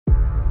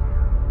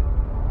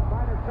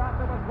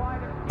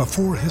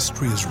Before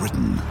history is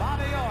written,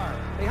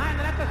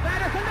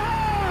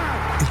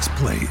 it's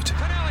played.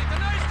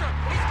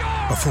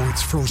 Before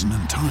it's frozen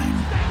in time,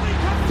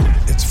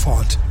 it's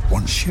fought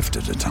one shift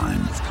at a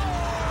time.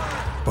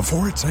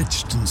 Before it's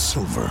etched in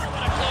silver,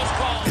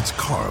 it's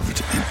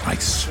carved in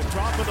ice.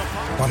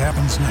 What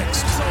happens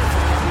next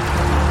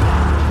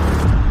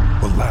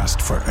will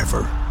last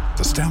forever.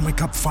 The Stanley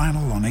Cup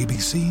Final on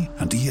ABC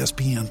and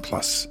ESPN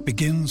Plus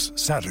begins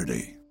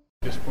Saturday.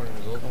 Disappointing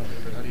result,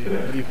 but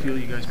how do you feel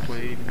you guys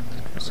played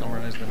and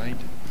summarized the night?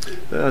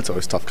 Yeah, it's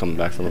always tough coming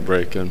back from a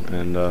break,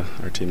 and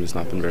our team has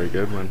not been very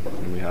good when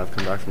we have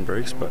come back from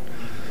breaks. But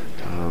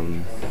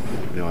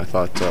I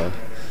thought a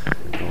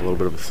little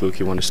bit of a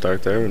fluky one to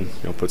start there, and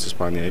puts us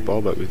behind the 8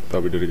 ball. But we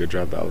thought we did a good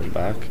job battling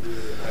back,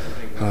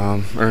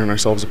 earning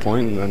ourselves a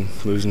point, and then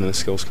losing in the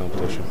skills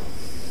competition.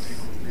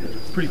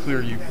 It's pretty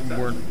clear you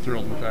weren't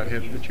thrilled with that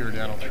hit that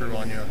Giordano threw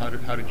on you. How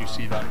did you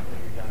see that?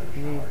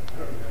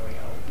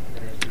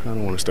 I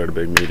don't want to start a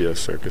big media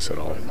circus at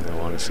all. I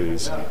want to see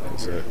he's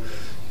a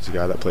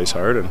guy that plays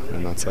hard,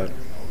 and that's that.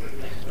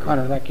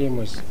 Connor, that game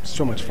was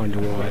so much fun to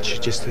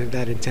watch, just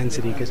that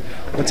intensity, because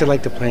what's it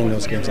like to play in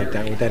those games like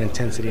that, with that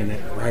intensity and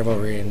that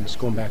rivalry and just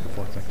going back and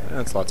forth like that?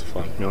 Yeah, it's lots of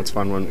fun. It's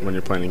fun when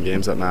you're playing in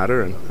games that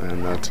matter,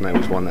 and tonight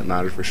was one that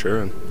mattered for sure,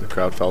 and the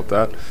crowd felt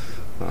that.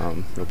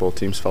 Both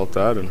teams felt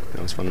that, and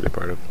it was fun to be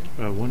part of.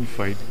 One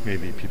fight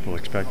maybe people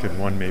expected,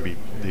 one maybe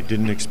they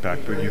didn't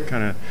expect, but you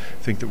kind of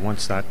think that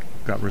once that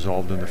got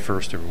resolved in the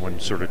first, everyone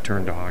sort of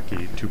turned to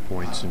hockey, 2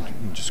 points,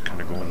 and just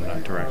kind of go in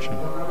that direction.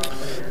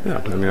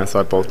 Yeah, I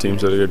thought both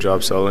teams did a good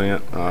job selling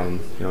it.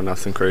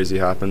 Nothing crazy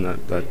happened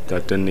that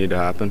didn't need to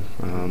happen.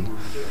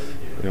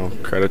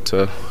 Credit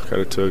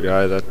to a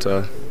guy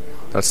that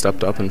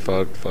stepped up and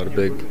fought a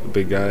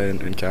big guy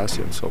in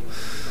Kassian. So.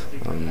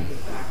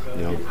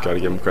 Got to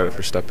give him credit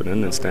for stepping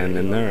in and standing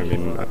in there. I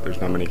mean,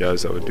 there's not many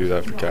guys that would do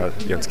that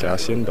against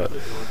Kassian, but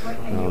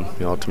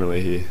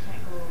ultimately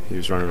he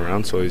was running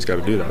around, so he's got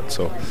to do that.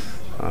 So,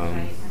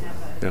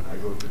 yeah.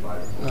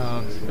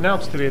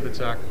 Announced today that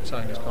Zach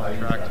signed his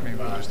contract. Maybe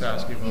we'll just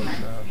ask you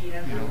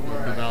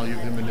about the value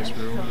of him in this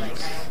room.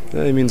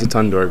 Yeah, he means a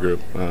ton to our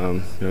group.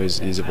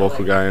 He's a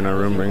vocal guy in our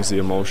room, brings the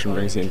emotion,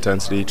 brings the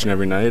intensity each and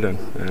every night,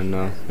 and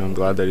I'm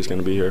glad that he's going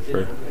to be here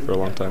for a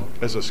long time.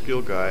 As a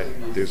skill guy,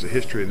 there's a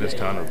history in this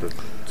town of the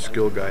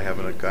skill guy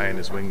having a guy in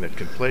his wing that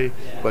can play,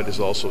 but is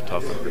also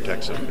tough and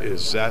protects him.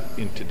 Is that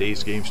in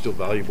today's game still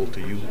valuable to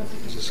you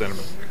as a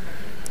centerman?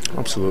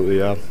 Absolutely,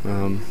 yeah.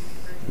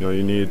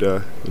 You need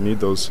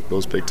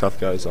those big tough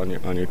guys on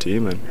your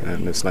team,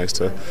 and it's nice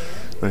to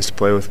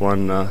play with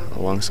one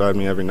alongside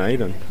me every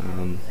night. And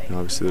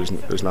obviously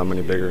there's not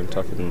many bigger and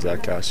tougher than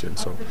Zach Kassian,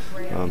 so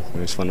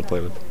it's fun to play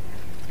with.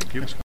 Thank you.